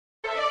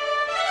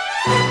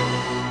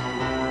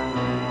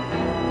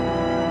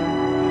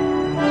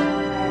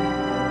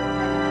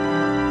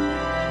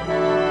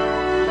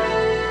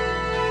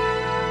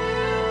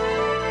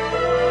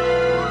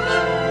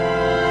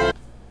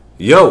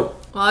Yo!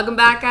 Welcome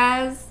back,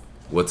 guys.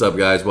 What's up,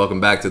 guys? Welcome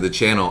back to the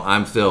channel.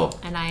 I'm Phil.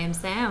 And I am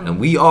Sam. And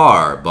we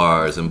are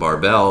Bars and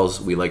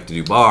Barbells. We like to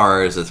do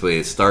bars. That's the way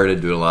it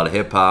started, doing a lot of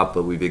hip-hop,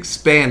 but we've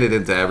expanded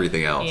into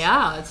everything else.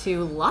 Yeah,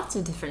 to lots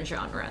of different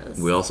genres.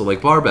 We also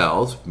like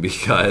barbells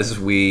because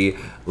we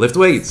lift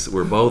weights.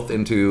 We're both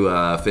into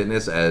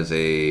fitness as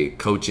a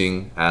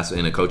coaching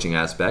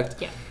aspect.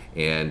 Yeah.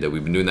 And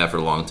we've been doing that for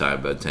a long time,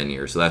 about 10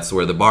 years. So that's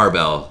where the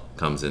barbell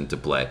comes into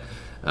play.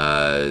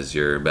 Is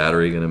your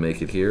battery going to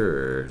make it here?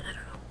 Or?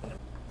 I don't know.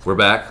 We're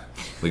back.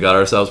 We got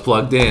ourselves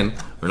plugged in.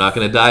 We're not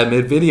going to die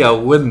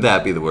mid-video. Wouldn't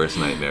that be the worst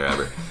nightmare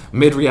ever?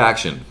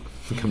 Mid-reaction,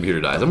 the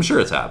computer dies. I'm sure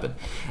it's happened.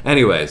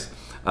 Anyways,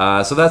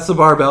 so that's the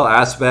barbell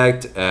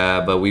aspect.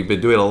 But we've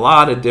been doing a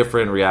lot of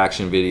different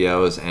reaction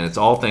videos, and it's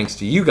all thanks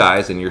to you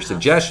guys and your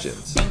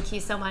suggestions. Thank you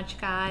so much,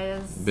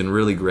 guys. Been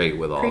really great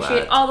with all that.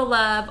 Appreciate all the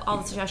love, all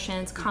the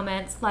suggestions,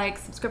 comments,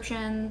 likes,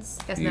 subscriptions.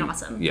 It's been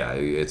awesome. Yeah,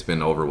 it's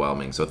been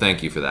overwhelming. So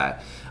thank you for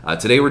that.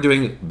 Today we're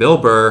doing Bill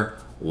Burr,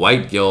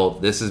 White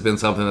Guilt. This has been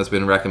something that's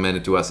been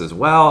recommended to us as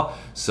well.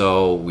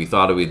 So we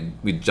thought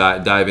we'd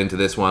dive into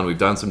this one. We've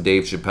done some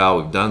Dave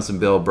Chappelle. We've done some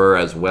Bill Burr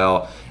as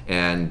well.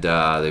 And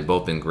they've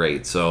both been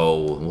great.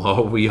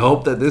 So we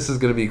hope that this is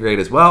going to be great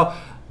as well.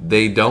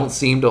 They don't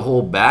seem to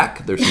hold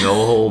back. There's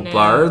no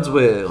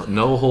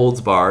holds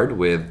barred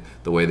with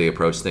the way they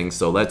approach things.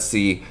 So let's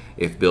see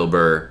if Bill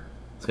Burr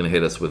is going to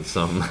hit us with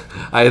some.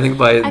 I think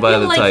by the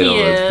like title,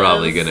 it's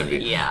probably going to be.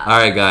 Yeah. All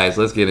right, guys,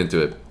 let's get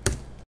into it.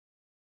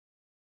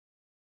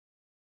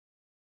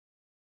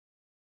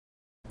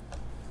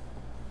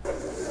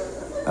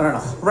 I don't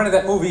know. Rented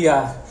that movie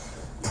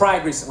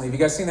Pride recently. Have you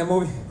guys seen that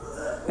movie?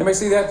 Anybody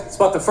see that? It's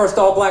about the first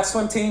all-black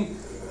swim team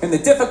and the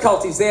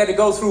difficulties they had to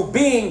go through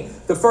being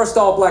the first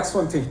all-black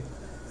swim team.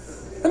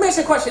 Let me ask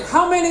you a question.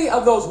 How many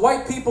of those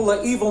white people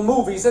are evil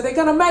movies are they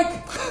gonna make?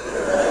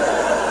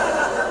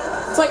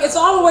 It's like it's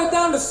all the way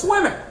down to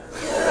swimming.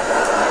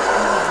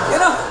 You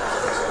know?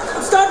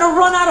 I'm starting to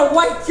run out of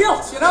white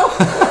guilt, you know?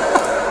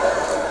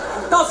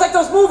 No, it's like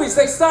those movies.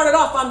 They started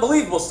off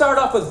unbelievable.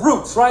 Started off with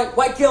Roots, right?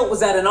 White guilt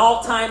was at an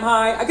all-time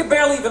high. I could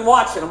barely even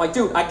watch it. I'm like,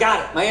 dude, I got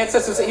it. My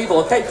ancestors are evil,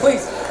 okay?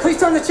 Please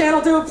turn the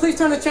channel, dude. Please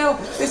turn the channel.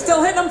 They're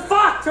still hitting them.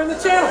 Fuck, turn the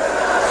channel.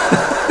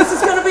 This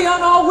is gonna be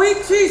on all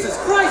week. Jesus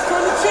Christ,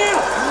 turn the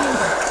channel.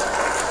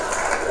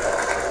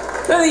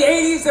 Then in the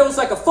 80s, there was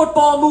like a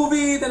football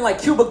movie. Then like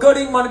Cuba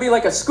Gooding wanted to be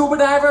like a scuba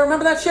diver.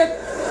 Remember that shit?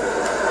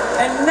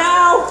 And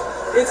now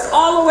it's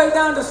all the way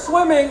down to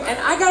swimming, and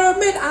I gotta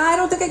admit, I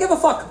don't think I give a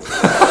fuck.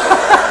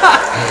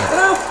 You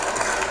know?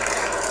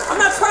 I'm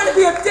not trying to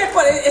be a dick,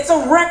 but it's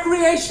a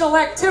recreational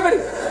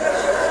activity.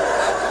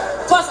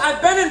 Plus,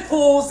 I've been in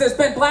pools, there's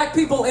been black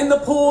people in the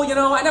pool, you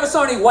know? I never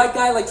saw any white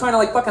guy like trying to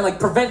like fucking like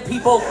prevent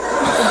people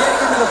from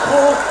getting into the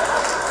pool.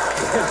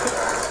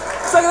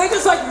 It's like, are they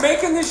just like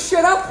making this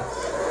shit up?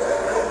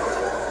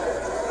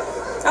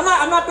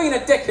 I'm not being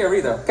a dick here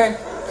either, okay?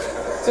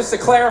 Just to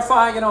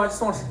clarify, you know, I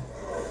just want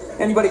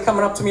anybody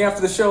coming up to me after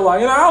the show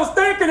like, you know, I was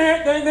thinking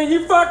it, and then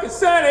you fucking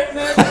said it, and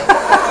then...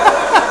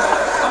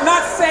 I'm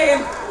not saying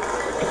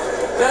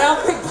that I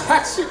don't think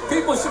black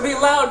people should be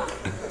allowed to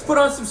put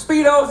on some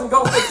Speedos and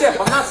go for a dip.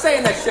 I'm not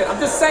saying that shit. I'm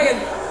just saying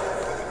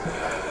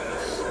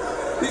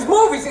these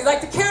movies, like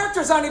the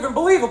characters aren't even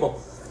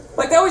believable.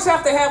 Like they always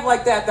have to have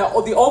like that, the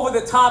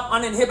over-the-top,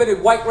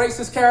 uninhibited white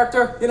racist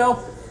character, you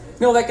know?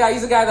 You know that guy,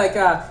 he's a guy like,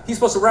 he's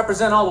supposed to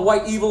represent all the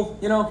white evil,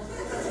 you know?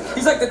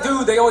 He's like the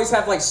dude they always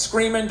have like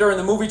screaming during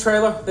the movie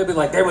trailer. They'd be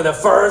like, they were the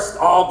first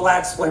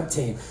all-black swim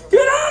team.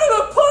 Get out of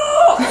the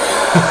pool!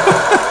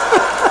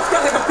 He's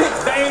got like a big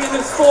vein in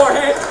his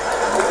forehead.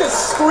 He's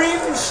just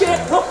screaming shit,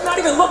 not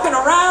even looking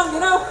around, you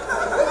know?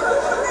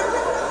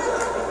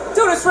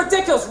 Dude, it's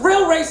ridiculous.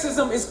 Real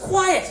racism is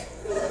quiet.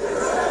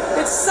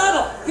 It's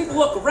subtle. People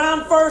look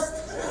around first.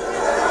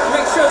 They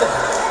make sure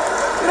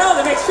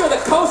they make sure the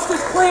coast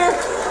is clear.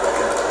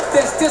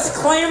 There's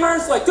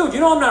disclaimers, like, dude, you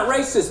know I'm not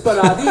racist, but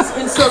these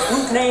insert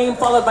group name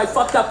followed by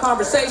fucked up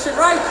conversation,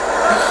 right?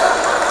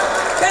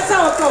 That's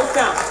how it goes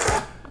down.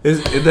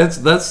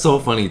 That's so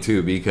funny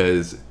too,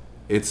 because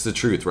it's the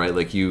truth, right?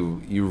 Like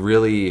you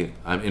really,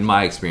 in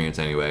my experience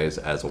anyways,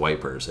 as a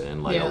white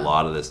person, like a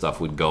lot of this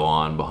stuff would go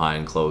on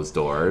behind closed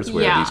doors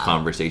where these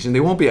conversations, they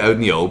won't be out in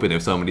the open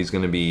if somebody's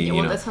going to be,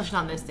 you know, especially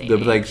on this day. They'll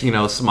be like, you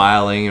know,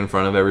 smiling in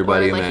front of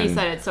everybody. Or like and then, you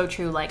said, it's so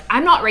true. Like,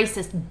 I'm not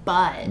racist,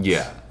 but.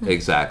 Yeah,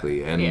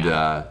 exactly. And,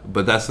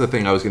 but that's the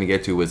thing I was going to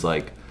get to was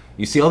like,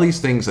 you see all these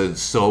things that are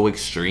so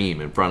extreme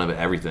in front of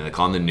everything, like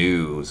on the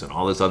news and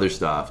all this other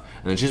stuff,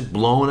 and it's just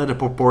blown out of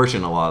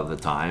proportion a lot of the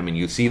time, and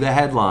you see the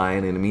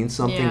headline, and it means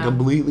something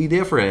completely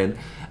different,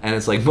 and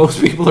it's like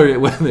most people are,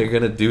 when they're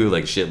going to do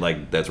like shit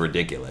like that's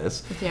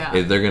ridiculous,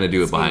 they're going to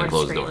do it behind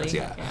closed doors.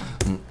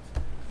 Some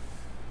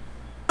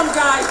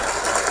guy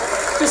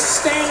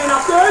just standing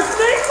up there, there's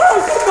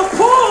Negroes in the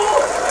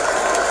pool!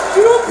 Do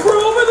you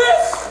approve of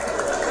this?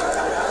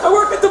 I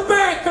work at the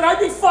bank, can I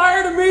be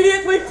fired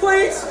immediately,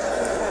 please?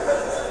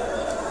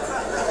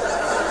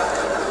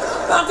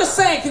 I'm just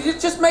saying, can you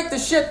just make the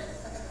shit,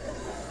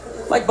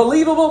 like,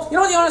 believable? You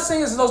know what the honest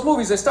thing is, those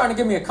movies, they're starting to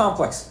give me a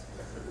complex.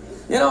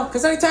 You know,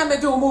 because anytime they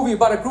do a movie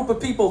about a group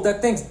of people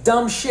that thinks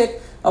dumb shit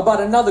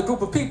about another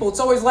group of people, it's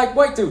always like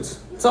white dudes.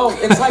 So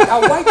it's like, are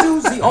white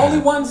dudes the only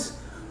ones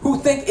who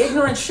think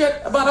ignorant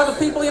shit about other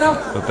people, you know?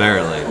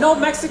 Apparently. No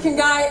Mexican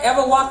guy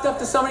ever walked up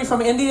to somebody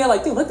from India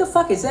like, dude, what the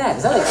fuck is that?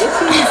 Is that like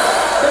itchy?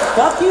 Does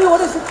fuck you?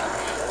 What is it?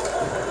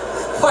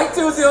 White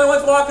dudes the only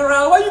ones walking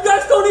around, why you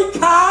guys don't eat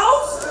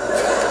cows?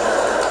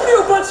 What are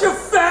you, a bunch of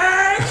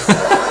fags?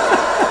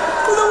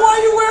 Well, then why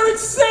are you wearing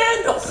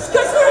sandals? This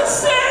guy's wearing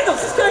sandals.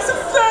 This guy's a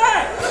fag.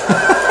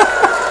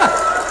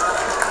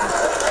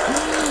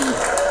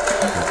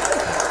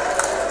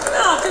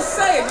 No, I'm just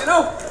saying, you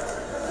know,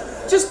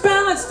 just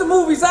balance the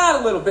movies out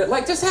a little bit.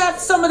 Like, just have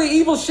some of the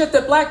evil shit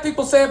that black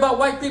people say about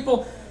white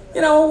people,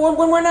 you know,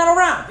 when we're not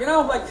around, you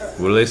know? Like,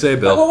 what do they say,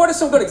 Bill? Like, well, what are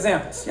some good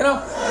examples, you know?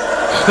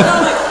 You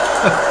know, like,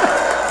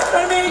 you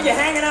know what I mean? You're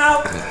hanging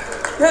out,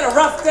 you had a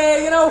rough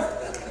day, you know?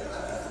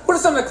 What are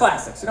some of the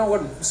classics? You know,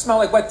 what smell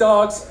like wet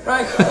dogs,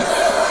 right?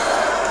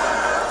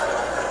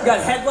 You got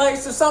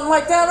headlights or something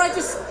like that, right?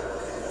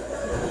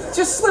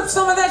 Just slip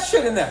some of that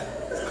shit in there.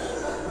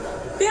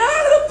 Get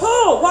out of the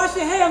pool! Wash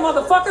your hair,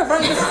 motherfucker!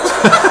 Right?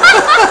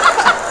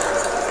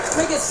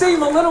 Make it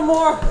seem a little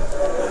more...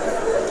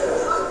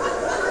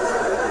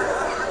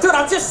 Dude,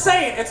 I'm just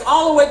saying, it's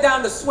all the way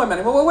down to swimming.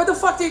 I mean, where the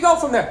fuck do you go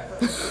from there?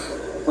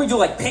 We do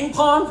like ping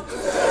pong?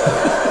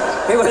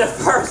 They were the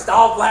first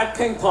all-black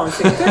ping pong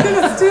team. They're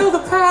gonna steal the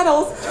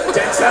paddles.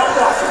 Denzel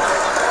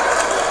Washington.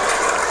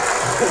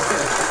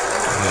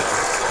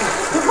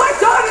 My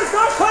daughter's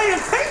not playing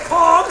ping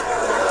pong!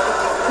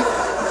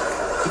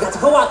 You got to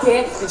go out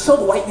there and show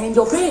the white man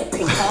your bed,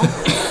 ping pong.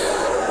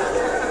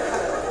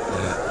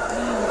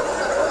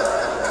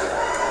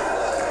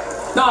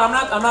 No,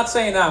 I'm not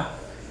saying I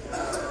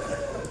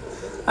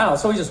don't know,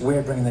 it's always just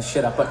weird bringing this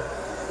shit up, but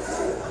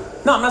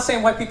no, I'm not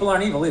saying white people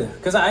aren't evil either,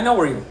 because I know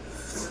we're evil.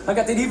 I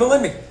got that evil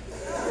in me.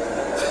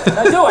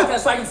 I do,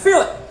 that's why I can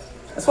feel it.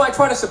 That's why I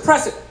try to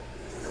suppress it.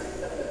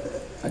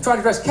 I try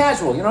to dress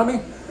casual, you know what I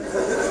mean?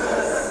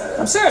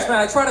 I'm serious, man.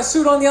 I tried a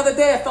suit on the other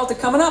day, I felt it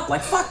coming up.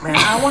 Like, fuck, man,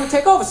 I want to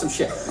take over some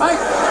shit, right?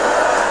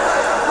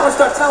 I want to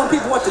start telling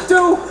people what to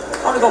do.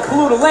 I want to go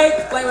pollute a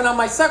lake, blaming on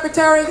my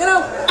secretary, you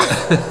know?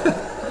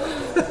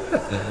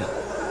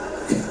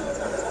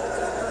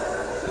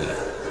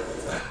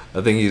 I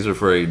think he's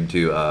referring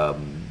to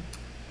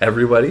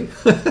everybody.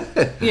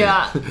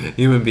 Yeah.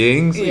 Human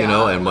beings, you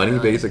know, and money,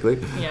 basically.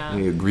 Yeah.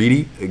 You're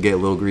greedy, get a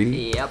little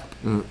greedy. Yep.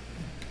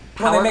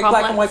 When they make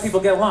black and white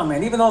people get along,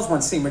 man, even those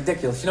ones seem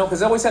ridiculous, you know, because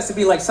there always has to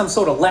be like some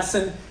sort of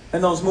lesson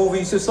in those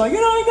movies, just like, you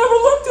know, I never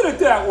looked at it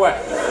that way.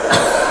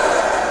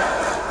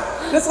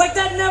 And it's like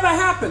that never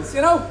happens,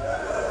 you know?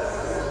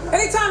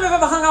 Anytime I've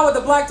ever hung out with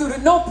a black dude,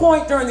 at no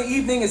point during the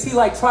evening is he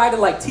like try to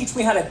like teach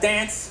me how to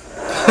dance,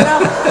 you know?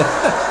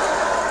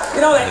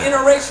 You know, that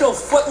interracial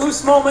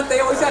footloose moment they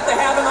always have to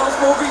have in those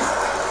movies?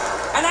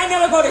 And I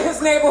never go to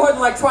his neighborhood and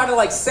like try to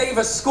like save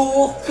a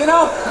school, you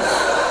know?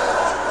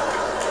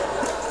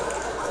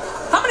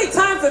 How many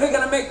times are they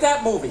gonna make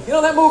that movie? You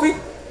know that movie?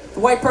 The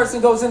white person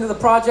goes into the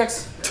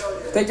projects.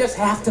 They just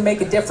have to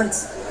make a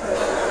difference.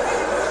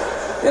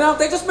 You know,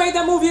 they just made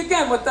that movie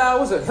again with, what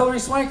was it, Hilary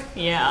Swank?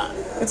 Yeah.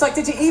 It's like,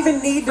 did you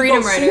even need to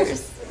Freedom go see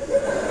Writers.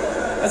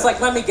 it? It's like,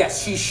 let me guess,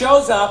 she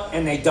shows up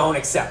and they don't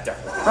accept her,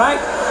 right?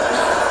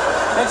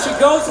 And she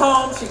goes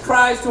home, she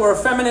cries to her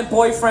effeminate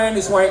boyfriend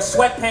who's wearing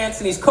sweatpants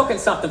and he's cooking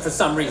something for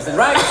some reason,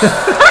 right?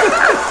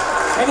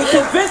 And he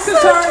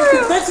convinces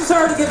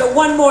her to give it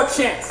one more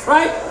chance,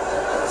 right?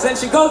 So then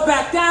she goes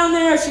back down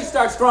there, she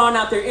starts drawing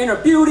out their inner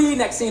beauty.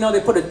 Next thing you know, they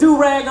put a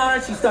do-rag on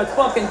her, she starts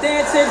fucking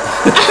dancing.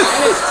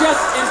 And it's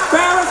just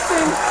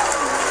embarrassing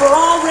for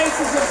all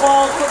races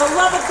involved. For the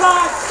love of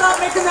God, stop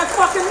making that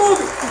fucking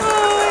movie.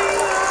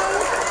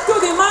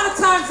 Dude, the amount of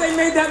times they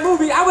made that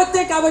movie, I would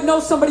think I would know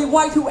somebody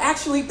white who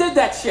actually did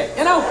that shit,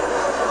 you know?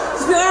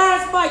 Just be like,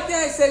 that's Mike,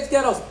 yeah, he saves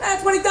ghettos.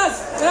 That's what he does,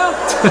 you know?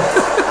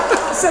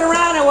 I sit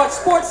around, I watch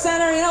Sports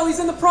Center, you know, he's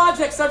in the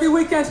projects every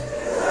weekend.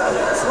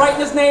 He's writing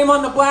his name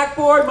on the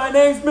blackboard. My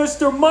name's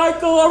Mr.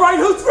 Michael. All right,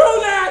 who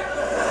threw that?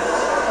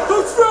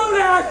 Who threw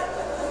that?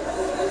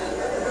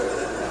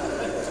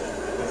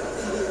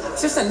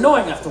 It's just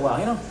annoying after a while,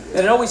 you know?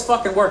 And it always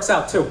fucking works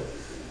out, too.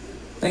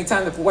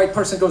 Anytime the white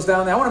person goes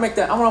down there, I want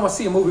to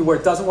see a movie where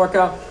it doesn't work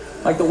out.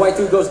 Like the white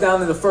dude goes down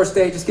there the first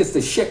day, just gets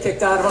the shit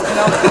kicked out of him, you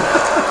know?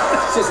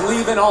 Just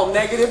leaving all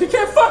negative. You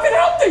can't fucking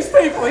help these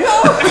people, you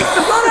know?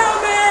 Go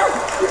down there,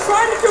 you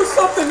try to do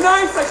something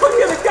nice, I couldn't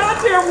get a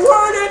goddamn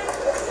word in.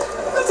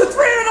 It's a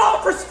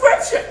 $300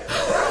 prescription.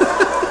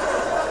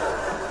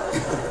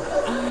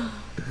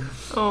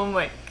 Oh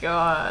my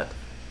god.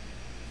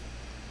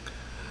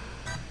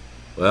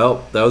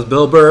 Well, that was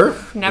Bill Burr.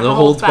 Never No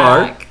holds holds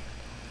barred, back.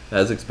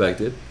 as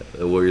expected.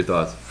 What were your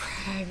thoughts?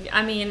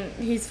 I mean,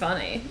 he's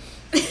funny.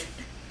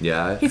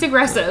 Yeah. He's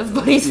aggressive,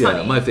 but he's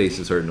funny. Yeah, my face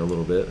is hurting a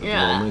little bit at the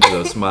moment because I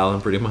was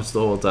smiling pretty much the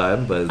whole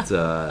time. But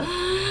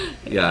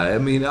yeah, I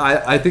mean,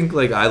 I think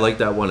like I liked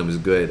that one. It was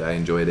good. I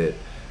enjoyed it.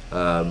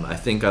 I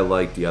think I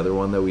liked the other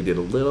one that we did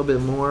a little bit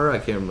more. I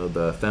can't remember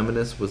the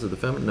feminist. Was it the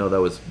feminist? No,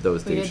 that was We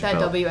Dave did that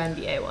Chappelle.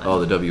 WNBA one.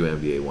 Oh, the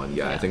WNBA one.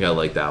 Yeah, I think I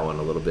liked that one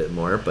a little bit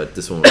more, but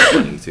this one was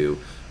funny too.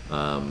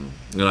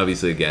 And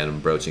obviously, again, I'm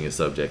broaching a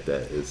subject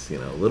that is, a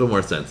little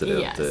more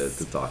sensitive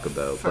to talk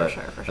about. For but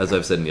sure. as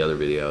I've said in the other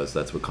videos,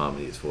 that's what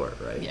comedy is for,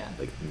 right? Yeah.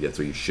 Like, that's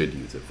what you should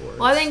use it for.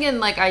 Well, I think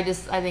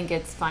I think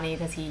it's funny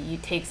because he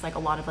takes like a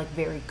lot of like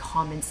very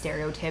common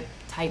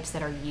stereotypes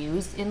that are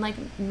used in like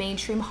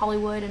mainstream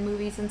Hollywood and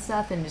movies and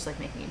stuff, and just like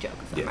making a joke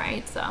of them,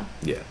 right? So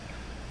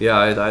yeah,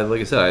 I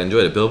like I said, I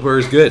enjoyed it. Bill Burr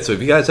is good. So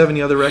if you guys have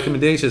any other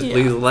recommendations,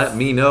 please let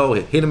me know.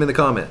 Hit them in the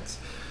comments.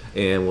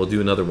 And we'll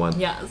do another one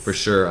for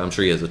sure. I'm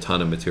sure he has a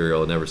ton of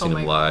material. I've never seen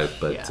him live,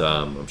 but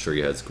I'm sure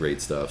he has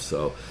great stuff.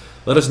 So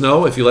let us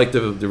know if you like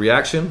the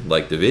reaction,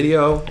 like the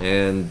video,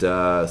 and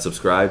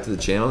subscribe to the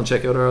channel and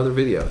check out our other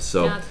videos.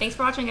 So thanks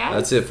for watching, guys.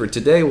 That's it for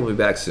today. We'll be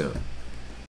back soon.